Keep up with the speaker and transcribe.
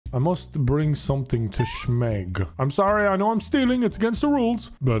I must bring something to Shmeg. I'm sorry, I know I'm stealing. It's against the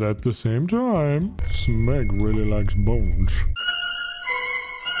rules. But at the same time, Shmeg really likes bones.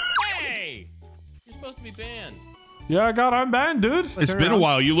 Hey! You're supposed to be banned. Yeah, I got unbanned, dude. It's been a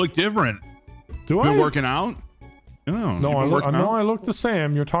while. You look different. Do I? Been working out? Oh, no, I look the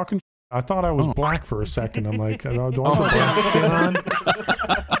same. You're talking. I thought I was black for a second. I'm like, do I have black skin on?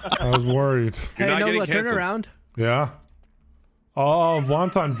 I was worried. Hey, Nogla, turn around. Yeah. Oh,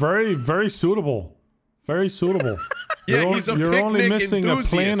 wonton, very, very suitable. Very suitable. Yeah, you're only missing a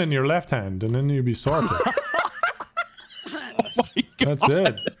plane in your left hand, and then you'll be sorted. That's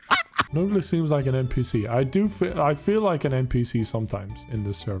it. Nogla seems like an NPC. I feel like an NPC sometimes in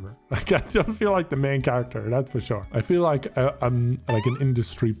this server. Like, I don't feel like the main character, that's for sure. I feel like I'm like an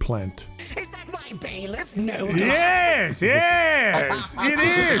industry plant. Is that my bailiff? No. Yes, yes, it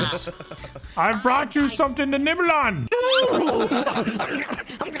is. I've brought you something to nibble on.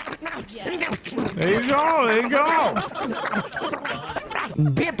 There you go, there you go.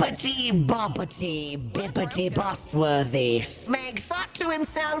 Bippity boppity, bippity bustworthy. Shmeg thought to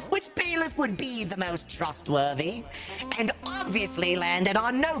himself which bailiff would be the most trustworthy, and obviously landed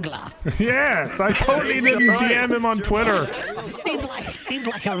on Nogla. Yes, I totally didn't DM him on Twitter. Seemed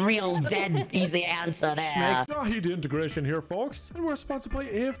like a real dead easy answer there. Heat integration here, folks, and we're sponsored by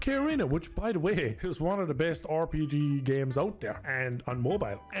AFK Arena, which, by the way, is one of the best RPG games out there, and on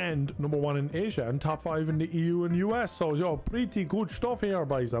mobile, and #1 in Asia, and top 5 in the EU and US. So, yo, pretty good stuff here,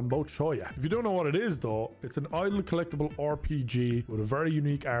 boys. I'm about to show you. If you don't know what it is, though, it's an idle collectible RPG with a very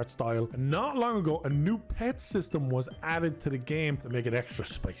unique art style. And not long ago, a new pet system was added to the game to make it extra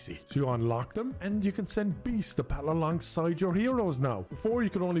spicy. So you unlock them, and you can send beasts to battle alongside your heroes now. Before, you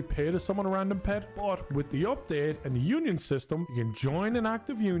could only pay to summon a random pet, but with the update and the union system, you can join an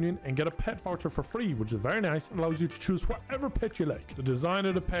active union and get a pet voucher for free, which is very nice. It allows you to choose whatever pet you like. The design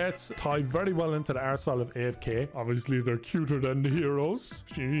of the pets tie very well into the art style of AFK. Obviously, they're cuter than the heroes.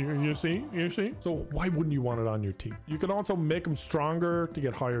 You see? So why wouldn't you want it on your team? You can also make them stronger to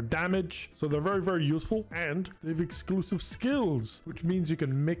get higher damage. So they're very, very useful, and they have exclusive skills, which means you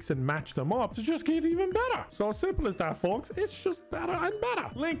can mix and match them up to just get even better. So simple as that, folks. It's just better and better.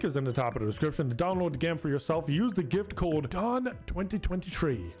 Link is in the top of the description to download the game for yourself. Use the gift code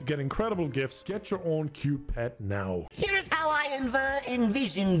DON2023 to get incredible gifts. Get your own cute pet now. Here's how I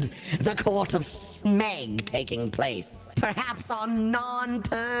envisioned the court of Shmeg taking place. Perhaps on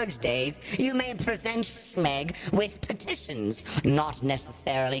non-purge days, you may present Shmeg with petitions. Not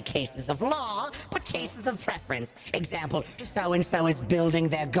necessarily cases of law, but cases of preference. Example, so-and-so is building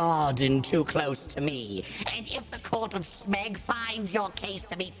their garden too close to me. And if the court of Shmeg finds your case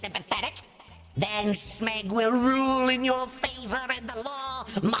to be sympathetic, then Shmeg will rule in your favor and the law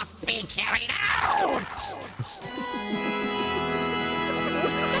must be carried out!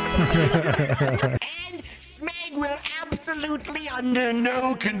 And Shmeg will absolutely under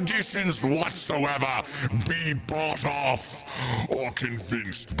no conditions whatsoever be bought off or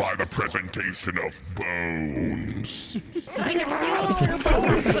convinced by the presentation of bones.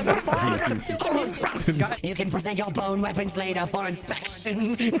 You can present your bone weapons later for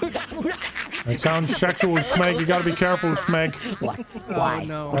inspection. It sounds sexual, Shmeg. You gotta be careful, Shmeg. What? Why? Oh,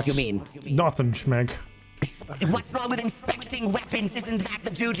 no. What do you mean? Nothing, Shmeg. What's wrong with inspecting weapons? Isn't that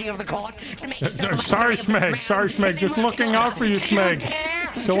the duty of the court? To make sure Sorry, Shmeg. Sorry, Shmeg. Just looking out for you, Shmeg.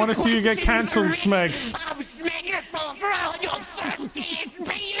 Don't want to see you get cancelled, Shmeg. Shmeg assault for all your first days,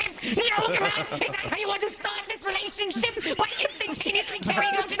 bailiff. Nogla, is that how you want to start this relationship? By instantaneously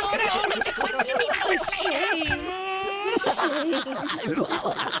carrying out an order only to question me how it's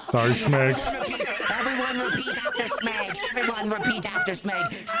Sorry, Shmeg. Everyone repeat after Shmeg. Everyone repeat after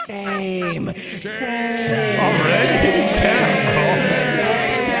Shmeg. Shame. Shame. Already?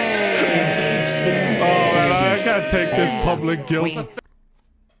 Oh, man, I gotta take this public guilt.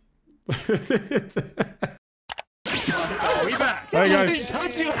 We back. Hey, guys.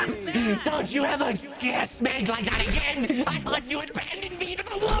 Don't you ever scare Shmeg like that again. I thought you abandoned me to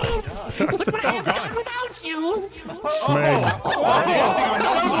the wolves. What would I have done without you? Shmeg.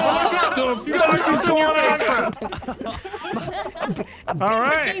 All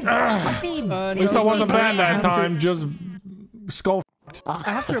right. At least I wasn't banned that time. Just skull. I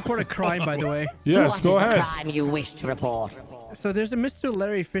have to report a crime, by the way. Yes, go ahead. What is the crime you wish to report? So there's a Mr.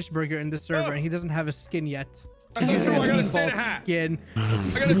 Larry Fishburger in the server, and he doesn't have a skin yet. I gotta sit a hat. Skin. I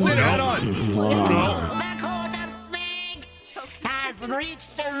gotta sit a hat on. The court of Shmeg has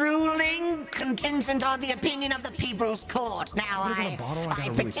reached a ruling contingent on the opinion of the People's Court. Now, I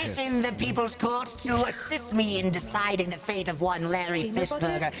petition the People's Court to assist me in deciding the fate of one Larry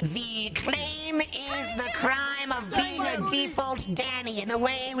Fishburger. The claim is the crime of being a default Danny. In the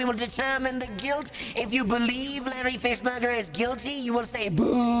way we will determine the guilt, if you believe Larry Fishburger is guilty, you will say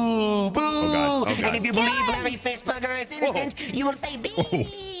boo, boo. Oh, God. And if you believe Larry Fishburger is innocent, you will say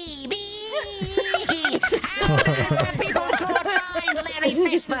bee, bee. How does the People's Court find Larry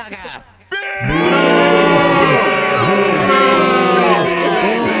Fishburger?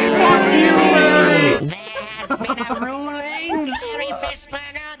 There's been a ruling, Larry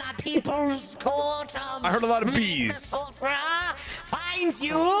Fishburger, the People's Court of I heard a lot of Shmeg bees. the Sorcerer finds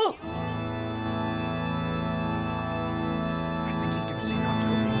you. I think he's gonna say not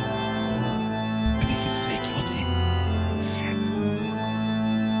guilty. I think he's say guilty.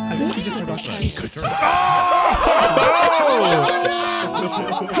 I think he just forgot that. He could say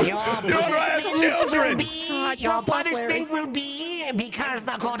Your punishment will be, because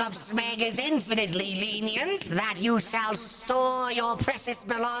the Court of Shmeg is infinitely lenient, that you shall store your precious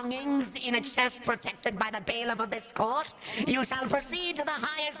belongings in a chest protected by the bailiff of this court. You shall proceed to the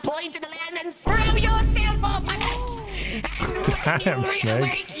highest point in the land and throw yourself off of it. And Damn, when you Shmeg.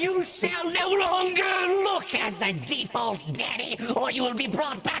 reawake, you shall no longer look as a default Danny, or you will be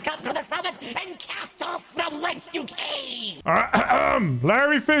brought back up to the summit and cast off from whence you came.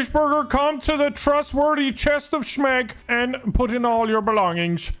 Larry Fishburger, come to the trustworthy chest of Shmeg and put in all your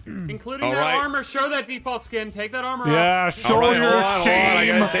belongings. Including All that right. armor. Show that default skin. Take that armor off. Yeah, show All right, your hold on, shame. I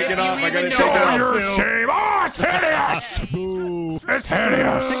gotta take it off. I gotta take Show it off. your shame. Oh, it's hideous. It's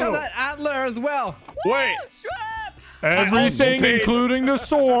hideous. Check out that antler as well. Wait. Everything, paid. including the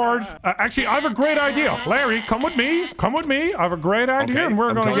sword. Actually, I have a great idea. Larry, come with me. Come with me. I have a great idea, Okay, and we're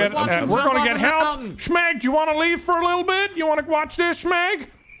I'm gonna coming. get Let's watch him we're jump gonna off get the help. mountain. Shmeg, do you want to leave for a little bit? You want to watch this, Shmeg?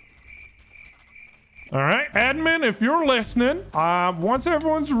 All right, admin, if you're listening, once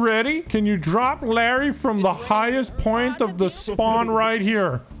everyone's ready, can you drop Larry from the highest point of the spawn right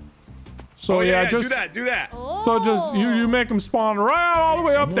here? So Oh, yeah, just do that, do that. so just you make him spawn right all the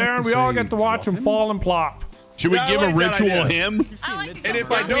way up there, and we all get to watch him fall and plop. Should we Yeah, I give like a that ritual idea. him? And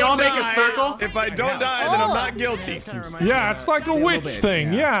if I Can we all don't make a die, circle? if I don't die, then I'm not guilty. Yeah, it's like a witch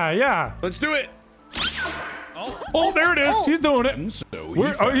thing. Yeah. Let's do it. Oh, there it is. He's doing it.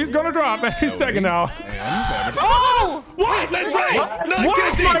 He's gonna drop any second now. Oh! What? That's right. Not What?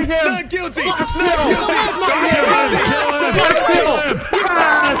 guilty. Smite him. Not guilty. Kill him.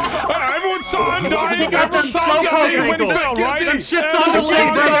 Everyone saw him dying. got Everyone them saw slow him dying when he ankles. fell, right? Them shit's on the Everyone saw leg,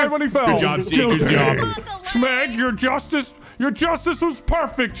 him brother. dying when he fell. Good job, Zeke. Good Guilty. job. Shmeg, your justice was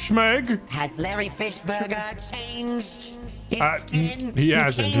perfect, Shmeg. Has Larry Fishburger changed his skin? he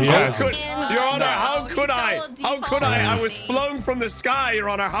hasn't, he Changed his hasn't. skin? Your Honor, No, how he's could I? still How could I? default. I was flung from the sky, Your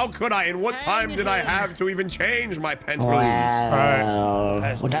Honor. How could I? And what time did I have to even change my pantaloons? Well,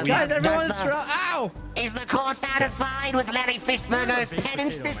 That's does Guys, the- everyone's does the- ow! Is the court satisfied with Larry Fishburger's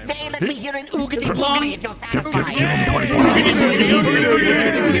penance this day? Let me hear an oogity boogity if you're satisfied.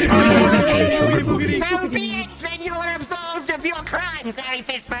 So be it, then you're absolved of your crimes, Larry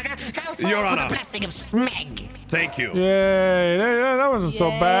Fishburger. Go forth Your with Honor. the blessing of Shmeg. Thank you. Yay, that wasn't so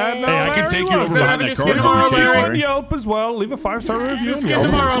bad. No, Hey, I can Larry, take you look, over behind that Just car. get tomorrow, if you Larry. want, on Yelp as well. Leave a 5-star review. on Skin Yelp.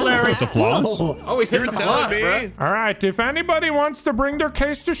 tomorrow, Larry. With the flaws? Oh, he's hitting You're the telling flaws, bro. me? All right, if anybody wants to bring their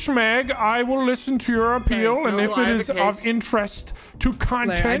case to Shmeg, I will listen to your appeal, Okay, and no, if I it have is a case. of interest to Larry, I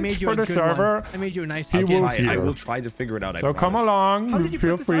content made you for a the good server, one. I made you a nice he one. will I hear. will try to figure it out. I So come promise. How along, did you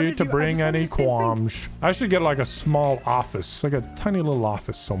feel put this- how free did to you- I bring just wanted any the same thing. qualms. I should get like a small office, like a tiny little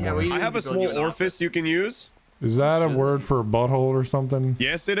office somewhere. we- I have a small orifice you can use. Is that a word for butthole or something?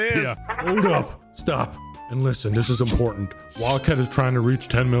 Yes, it is. Yeah. Hold up. Stop. And listen, this is important. Wildcat is trying to reach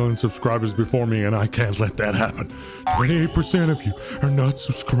 10 million subscribers before me, and I can't let that happen. 28% of you are not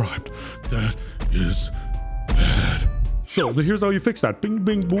subscribed. That is bad. So here's how you fix that. Bing,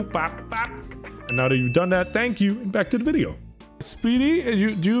 bing, boop, bop, bop. And now that you've done that, thank you. And back to the video.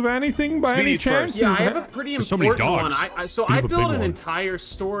 Speedy, do you have anything by any Speedy's chance? first. Yeah, I Is have a that- pretty There's so many important one. dogs. So You I have a built big an one. entire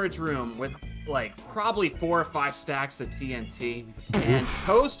storage room with like probably 4 or 5 stacks of TNT, and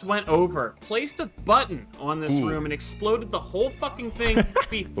Toast went over, placed a button on this room, and exploded the whole fucking thing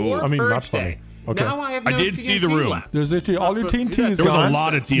before I mean, Purge that's funny. Day. Okay. Now I have no I did see the TNT room. left. There's literally all your Not supposed to TNT do that. is There was a gone.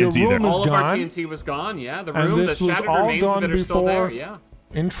 lot of Your TNT room there. is All of our gone. TNT was gone. Yeah, the And room, the this was shattered all remains of done it are still there. before- Yeah.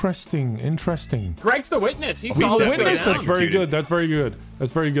 Interesting. Greg's the witness. He The saw this go witness, down. that's very good.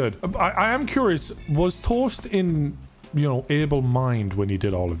 That's very good. I am curious, was Toast in you know, able mind when he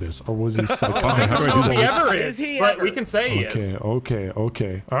did all of this, or was he I psychotic? don't know if he ever Is is, he but ever? we can say he Okay, is.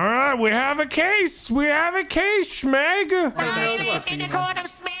 okay. All right, we have a case. We have a case, Shmeg. Silence in the court of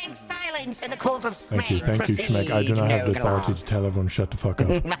Shmeg! Silence in the court of Shmeg! Thank you, Shmeg. I do not have the authority to tell everyone shut the fuck up.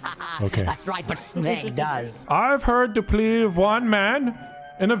 Okay. That's right, but Shmeg does. I've heard the plea of one man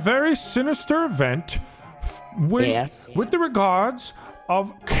in a very sinister event with, Yes. with the regards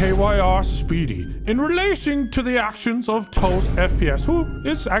of KYR Speedy in relation to the actions of Toast FPS, who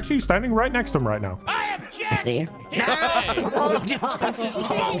is actually standing right next to him right now. See? No! Hold your objections or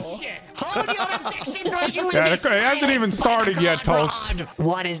you will Yeah, be it hasn't even silenced by started the yet, court Toast. rod.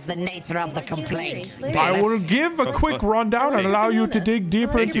 What is the nature of the complaint? I will give a quick rundown and allow you to dig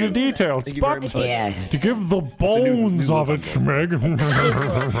deeper into the details, but Yes. to give the bones of it, Shmeg.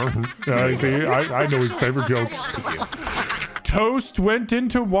 Yeah, see, I know his favorite jokes. Toast went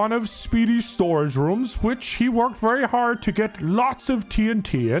into one of Speedy's storage rooms, which he worked very hard to get lots of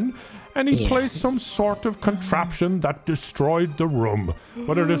TNT in, and he placed some sort of contraption that destroyed the room.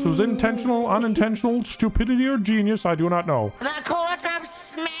 Whether this was intentional, unintentional, stupidity, or genius, I do not know. The court of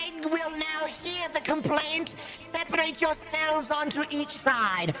Shmeg will now hear the complaint. Separate yourselves onto each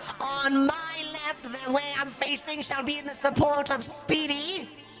side. On my left, the way I'm facing shall be in the support of Speedy.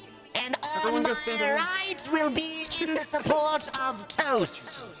 And on Everyone go my stand around. right will be in the support of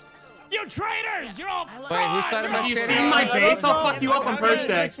Toast. You traitors! You're all Wait, whose side am I Have you standing seen on? my face? I'll fuck you up on Purge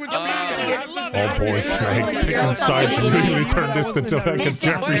Day. Oh boy, Shmeg, pick on sides and really turn this into like a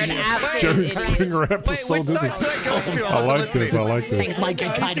Jerry Springer episode. This is, I like this. Things might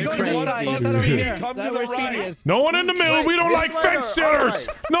get kind of crazy. Come to the right. No one in the middle. We don't like fence sitters.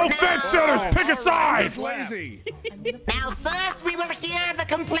 No fence sitters. Pick a side. Lazy. Now, first we will hear the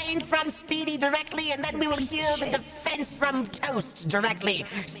complaint from Speedy directly, and then we will hear the defense from Toast directly.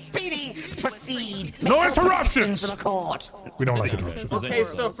 Speedy, proceed. No Make your interruptions. petition For the court. We don't like interruptions. Okay,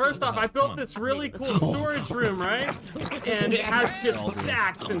 so first off, I built this really cool storage room, right? And it has just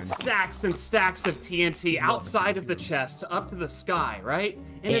stacks and stacks and stacks of TNT outside of the chest up to the sky, right?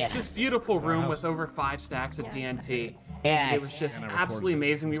 And it's this beautiful room with over 5 stacks of TNT. Yes. It was just absolutely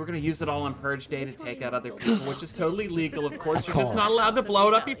amazing. We were going to use it all on Purge Day to take out other people, which is totally legal, of course. You're just not allowed to blow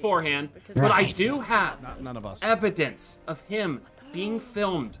it up beforehand. But I do have evidence of him being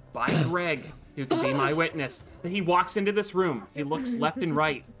filmed by Greg, who can be my witness, that he walks into this room, he looks left and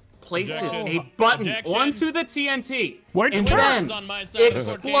right, places a button onto the TNT, Wait, and turn. then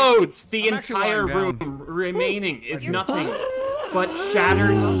explodes. The entire room remaining is nothing but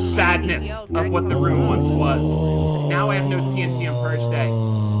shattered sadness of what the room once was. Now I have no TNT on Purge Day.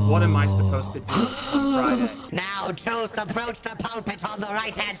 What am I supposed to do on Friday? Now, Toast, approach the pulpit on the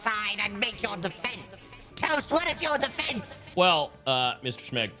right-hand side and make your defense. Toast, what is your defense? Well, Mr.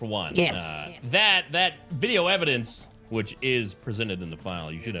 Shmeg, for one, Yes. that video evidence, which is presented in the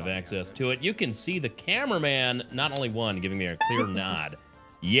file, you should have access to it. You can see the cameraman, not only one, giving me a clear nod,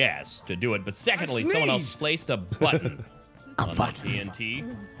 yes, to do it, but secondly, someone else placed a button on the TNT.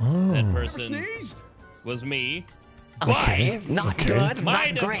 That person was me. Okay, not good, My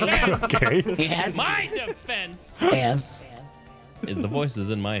not great. defense, Okay. Yes. my defense Yes. is the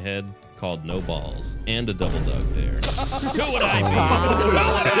voices in my head called No Balls and a Double Dog Dare. Who would I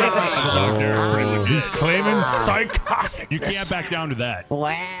be? He's claiming psychotic. You can't back down to that.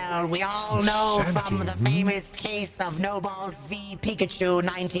 Well, we all know from the famous case of No Balls v. Pikachu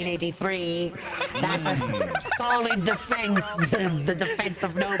 1983. That's a solid defense, the defense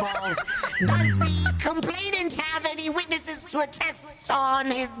of No Balls. Does the complainant have any witnesses to attest on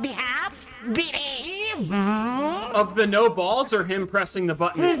his behalf? Speedy? Of the no balls or him pressing the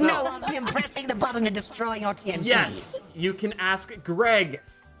button itself? No, of him pressing the button and destroying your TNT. Yes, you can ask Greg,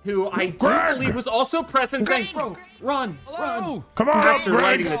 who I do Greg! believe was also present, saying, Greg! "Bro, run, run!" Come on, After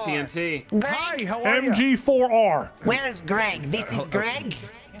lighting Greg. the TNT. Greg, How are you? MG4R. where is Greg? This is Greg?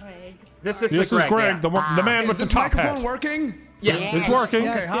 This is This the is Greg. Greg, yeah. the man with the Is this top microphone hat. working? Yes. It's working.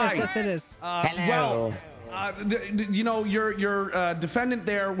 Okay, hi. Yes, it is. Hello. You know, your defendant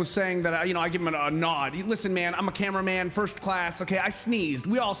there was saying that, I give him a nod. Listen, man, I'm a cameraman, first class. Okay, I sneezed.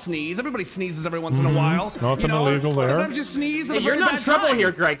 We all sneeze. Everybody sneezes every once in a while. Nothing illegal there. Sometimes you sneeze at Hey, a you're very not in bad trouble time.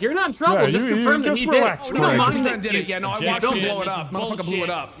 here, Greg. You're not in trouble. Yeah, just you confirm that just he relax, did it. We don't Greg. mind 100% that did it. Yeah, no, I watched him Objection. blow it This up. is Motherfucker blew it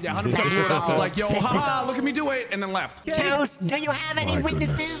up. Yeah, 100% blew it up. I was like, yo, haha, look at me do it, and then left. Toast, do you have any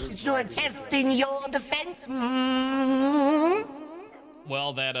witnesses to attest in your defense?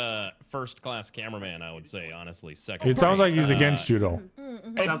 Well, that first-class cameraman, I would say, honestly, second. It sounds like he's against you, though.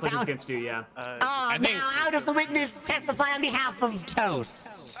 Sounds like he's against you, yeah. Now how does the witness testify on behalf of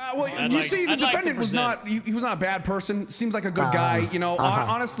Toast? Well, you see, the defendant was not, he was not a bad person. Seems like a good guy, you know,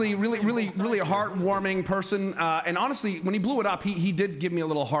 honestly, really a heartwarming person. And honestly, when he blew it up, he did give me a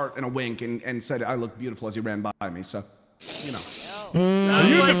little heart and a wink and said I looked beautiful as he ran by me. So, you know. Are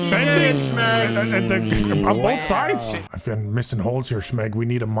you defending on both sides? I've been missing holes here, Shmeg. We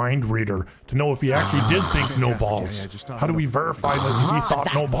need a mind reader to know if he actually did think no balls. How do we verify that he thought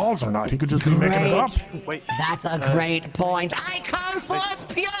no balls or not? He could just be making it up. That's a great point. I call forth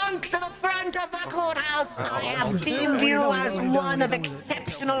Pyonk to the front of the courthouse. I have deemed you as one of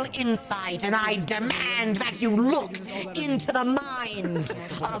exceptional insight, and I demand that you look into the mind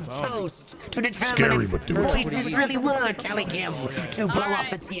of Toast to determine if voices really were telling him to blow up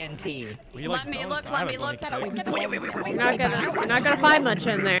the TNT. Let me look. You're not gonna find much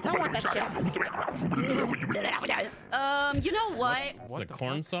in there. You know what? It's a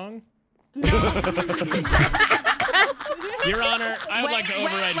corn song? No. Your Honor, I would like to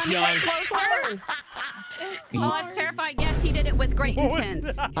override Pyong. Oh, it's terrifying. Yes, he did it with great intent.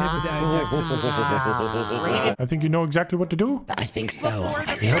 I think you know exactly what to do. I think so.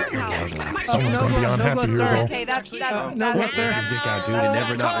 Someone's gonna be unhappy here, though. Okay, that's Nogla, sir. I think our dude it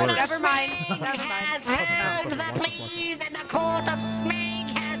never not works. Never mind. Has heard the pleas, and the court of Shmeg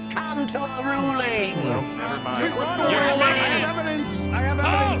has come to a ruling. Never mind. I have evidence. I have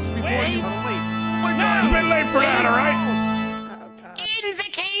evidence before you. It's a bit late for that, all right? In the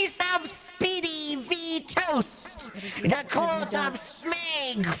case of Speedy v. Toast, the court of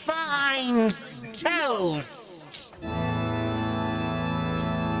Shmeg finds Toast. I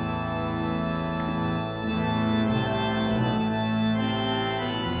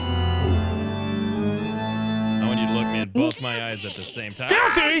want you to look me in both my eyes at the same time.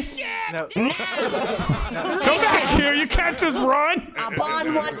 Guilty! No. Come back here, you can't just run!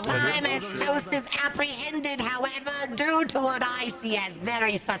 Upon what time as Toast is apprehended, however, due to what I see as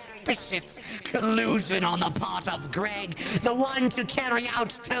very suspicious collusion on the part of Greg, the one to carry out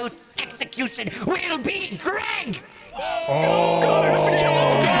Toast's execution will be Greg!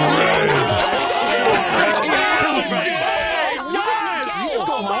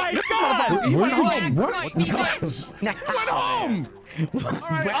 What? Home.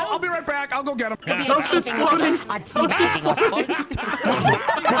 I'll be right back. I'll go get him. Toast is floating. Devil!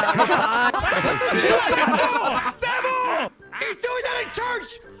 He's doing that in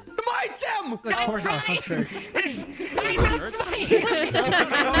church! Smite him! That's right! I will smite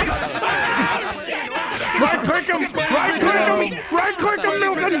Right-click him! Right-click him! Right-click him,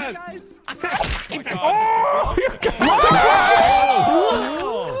 Milton! Oh! You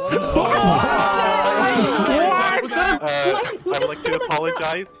I would like to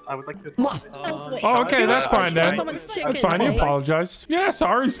apologize. Oh, okay, that's fine then. That's fine. You apologize. Yeah,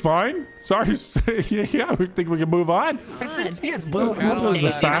 sorry's fine. Sorry's. Yeah, we think we can move on. Yes, boo. This is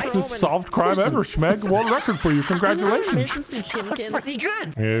the fastest solved crime ever, Shmeg. World record for you. Congratulations. Pretty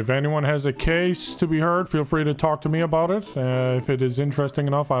good. If anyone has a case to be heard, feel free to talk to me about it. If it is interesting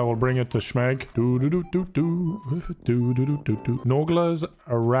enough, I will bring it to Shmeg. Nogla's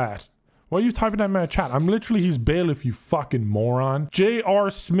a rat. Why are you typing that in my chat? I'm literally his bailiff, you fucking moron. J.R.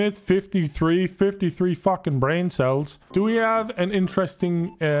 Smith 53 fucking brain cells. Do we have an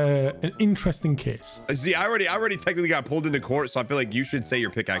interesting case? See, I already technically got pulled into court, so I feel like you should say your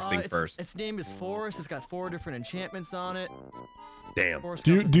pickaxe thing first. Its name is Forest. It's got 4 different enchantments on it. Damn.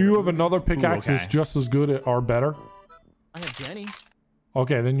 Do you have another pickaxe that's just as good or better? I have Jenny.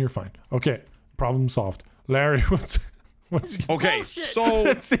 Okay, then you're fine. Okay, problem solved. Larry, what's okay, bullshit. So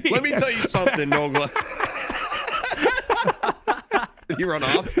let me tell you something, Nogla. He run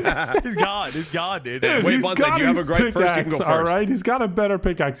off? He's gone, dude. Wait, Bunsen, you have a great first. You can go first. All right, he's got a better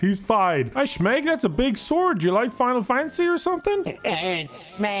pickaxe. He's fine. Hey, Shmeg, that's a big sword. Do you like Final Fantasy or something?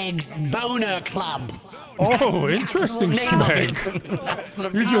 It's Shmeg's Boner Club. Oh, interesting,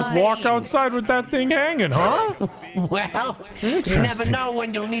 Shmeg. You just walk outside with that thing hanging, huh? Well, you never know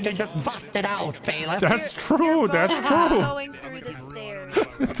when you'll need to just bust it out, bailiff. That's true. That's true. Going through the stairs.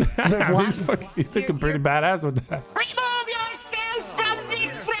 He's thinking pretty badass with that. Remove yourself from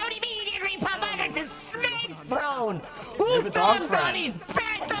this throne immediately, Papa. This is Shmeg's throne. Whose dogs are these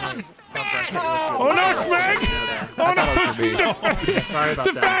bad dogs? Oh no, Shmeg! Oh no, Sorry about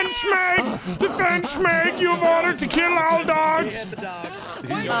defend Shmeg! Defend Shmeg! You have ordered to kill all dogs! The dogs.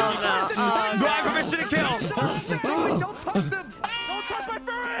 Do I have permission to kill? Don't touch them! Don't touch my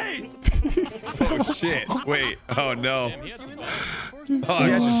furries! Oh shit! Wait. Oh no.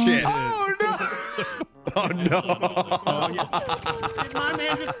 Oh shit! Oh no! Oh no! Did my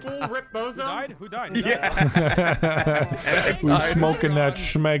man just full rip bozo? Who died? Yeah. Who's smoking that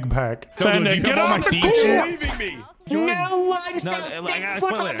Shmeg pack? Nogla, Get off the cool! leaving me. No one shall step foot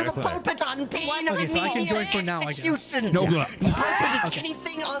explain onto later, the pulpit on pain of Okay, so I can immediate join for now, I guess. execution. Nogla. The pulpit is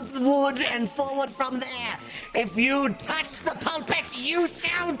anything of the wood and forward from there. If you touch the pulpit, you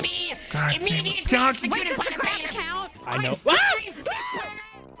shall be immediately executed by the bailiff. I know.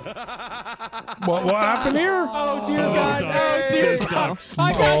 What happened here? Oh dear God! Oh dear God!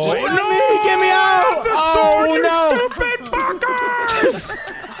 I got Oh, shit. no! Get me out! Oh, no! Stupid fuckers!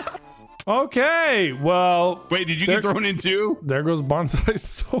 Okay, well, Wait, did you get thrown in too? there goes Bonsai's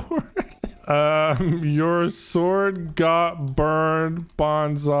sword. Your sword got burned,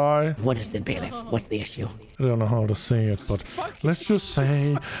 Bonsai. What is it, bailiff? What's the issue? I don't know how to say it, but let's just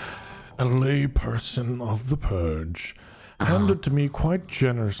say a layperson of the purge handed to me quite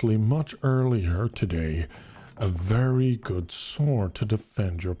generously much earlier today a very good sword to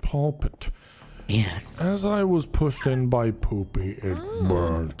defend your pulpit. Yes. As I was pushed in by Poopy, it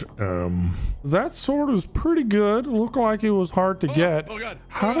burnt. That sword was pretty good. Looked like it was hard to get. Oh God.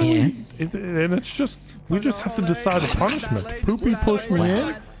 How do Yes. and it's just, we just have to decide a punishment. Poopy pushed me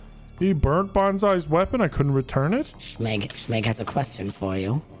in. He burnt Bonsai's weapon. I couldn't return it. Shmeg has a question for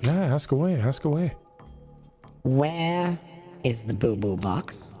you. Yeah, ask away, ask away. Where is the boo-boo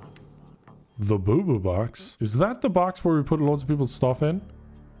box? The boo-boo box? Is that the box where we put loads of people's stuff in?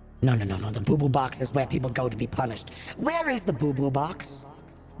 No. The boo-boo box is where people go to be punished. Where is the boo-boo box?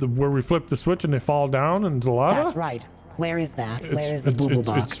 Where we flip the switch and they fall down into the lava? That's right. Where is that? Where is the boo-boo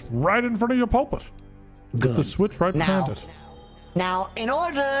box? It's right in front of your pulpit. Good. The switch right behind it. Now, in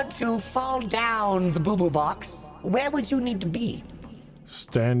order to fall down the boo-boo box, where would you need to be?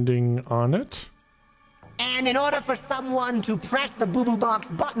 Standing on it? And in order for someone to press the boo-boo box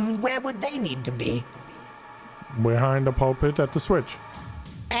button, where would they need to be? Behind the pulpit at the switch.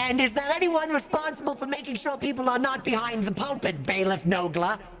 And is there anyone responsible for making sure people are not behind the pulpit, Bailiff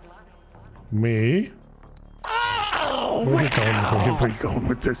Nogla? Me? Oh! Where are we going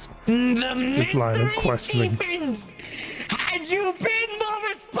with this? This line of questioning. Deepens. Had you been more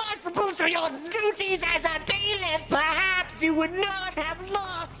responsible to your duties as a bailiff, perhaps you would not have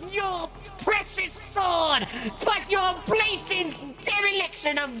lost your precious sword. But your blatant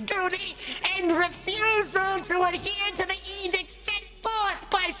dereliction of duty and refusal to adhere to the edict set forth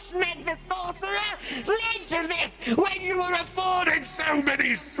by Shmeg the sorcerer led to this when you were afforded so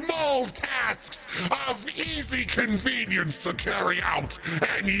many small tasks of easy convenience to carry out,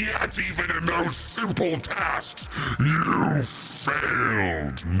 and yet even in those simple tasks, you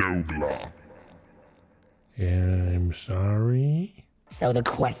failed, Nogla. I'm sorry. So the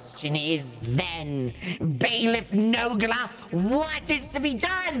question is then, Bailiff Nogla, what is to be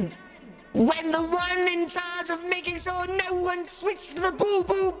done? When the one in charge of making sure no one switched the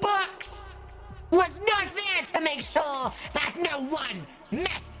boo-boo box was not there to make sure that no one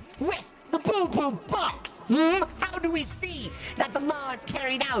messed with the boo-boo box. How do we see that the law is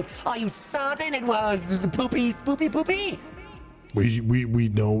carried out? Are you certain it was Poopy, Spoopy, Poopy? We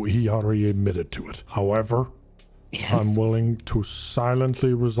know he already admitted to it. However, Yes. I'm willing to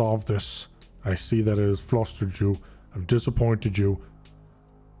silently resolve this. I see that it has flustered you. I've disappointed you.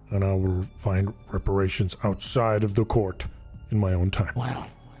 And I will find reparations outside of the court in my own time. Well,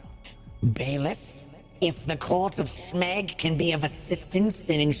 Bailiff, if the court of Shmeg can be of assistance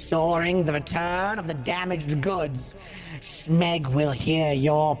in ensuring the return of the damaged goods, Shmeg will hear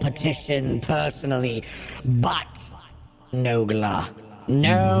your petition personally. But, Nogla,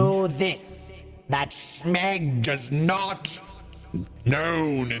 know this, that Shmeg Does not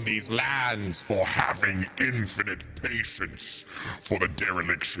known in these lands for having infinite patience for the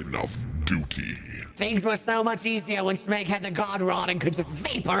dereliction of duty. things were so much easier when Shmeg had the god rod and could just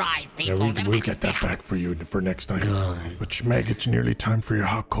vaporize Yeah, people. we'll get that back for you for next time. Good. But Shmeg, it's nearly time for your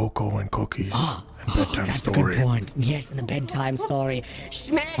hot cocoa and cookies and bedtime That's story. a good point. Yes, in the bedtime story.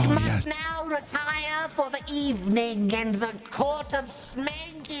 Shmeg must now retire for the evening, and the court of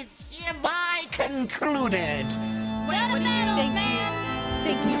Shmeg is hereby concluded.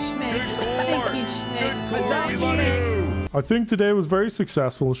 Thank you, Shmeg. Thank you, Shmeg. I think today was very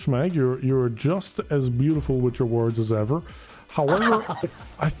successful, Shmeg. You're just as beautiful with your words as ever. However,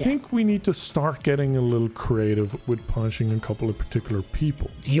 I think we need to start getting a little creative with punishing a couple of particular people.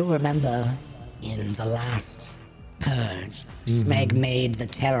 Do you remember in the last purge, Shmeg made the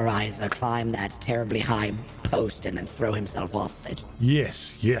terrorizer climb that terribly high post and then throw himself off it?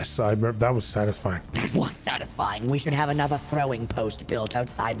 Yes, I remember. That was satisfying. That was satisfying. We should have another throwing post built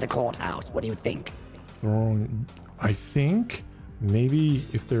outside the courthouse. What do you think? I think maybe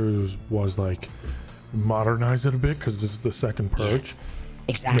if there was like modernize it a bit because this is the second purge. Yes,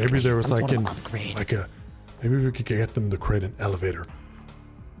 exactly. Maybe there was Some like sort of an upgrade. maybe we could get them to create an elevator.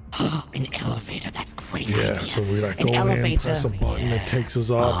 An elevator, that's a great Yeah, idea. so we like An go in, elevator. press a button, it takes us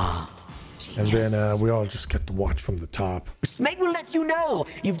up, and Genius. then we all just get to watch from the top. Shmeg will let you know.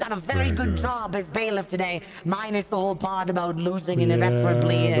 You've done a very good job as bailiff today, minus the whole part about losing an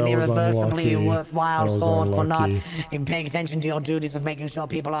irreparably and that was irreversibly unlucky. worthwhile That was sword for not unlucky. paying attention to your duties of making sure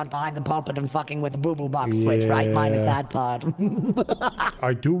people aren't behind the pulpit and fucking with the boo-boo box switch, right? Minus that part.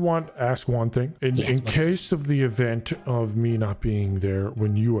 I do want to ask one thing. In case of the event of me not being there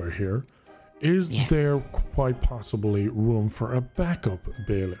when you are here, is there quite possibly room for a backup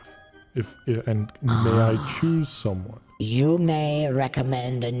bailiff? And may I choose someone? You may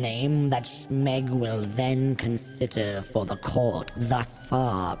recommend a name that Shmeg will then consider for the court. Thus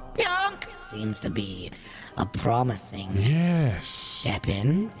far, Pionk seems to be a promising step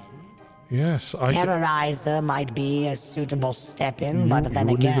in. Yes. Terrorizer might be a suitable step in, but then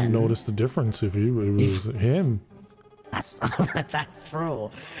you wouldn't again, even notice the difference if it was him. that's true.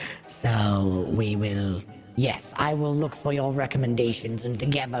 So we will. Yes, I will look for your recommendations, and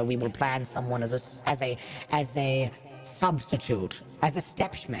together we will plan someone as a substitute, as a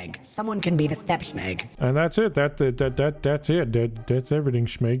step Shmeg. Someone can be the step Shmeg. And that's it. That's it. That's everything,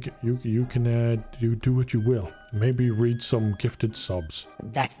 Shmeg. You can do what you will. Maybe read some gifted subs.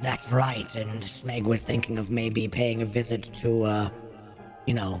 That's right. And Shmeg was thinking of maybe paying a visit to,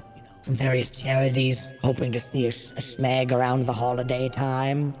 some various charities, hoping to see a Shmeg around the holiday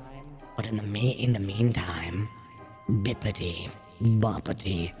time. But in the meantime, bippity,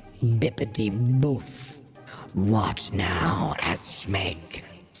 boppity, bippity, boof. Watch now as Shmeg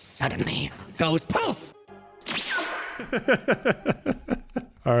suddenly goes poof.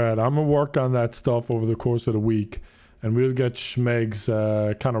 All right, I'm gonna work on that stuff over the course of the week, and we'll get Shmeg's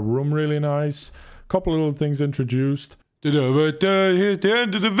kind of room really nice. Couple little things introduced. Hit the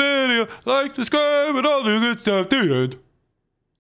end of the video, like, subscribe, and all the good stuff. The end.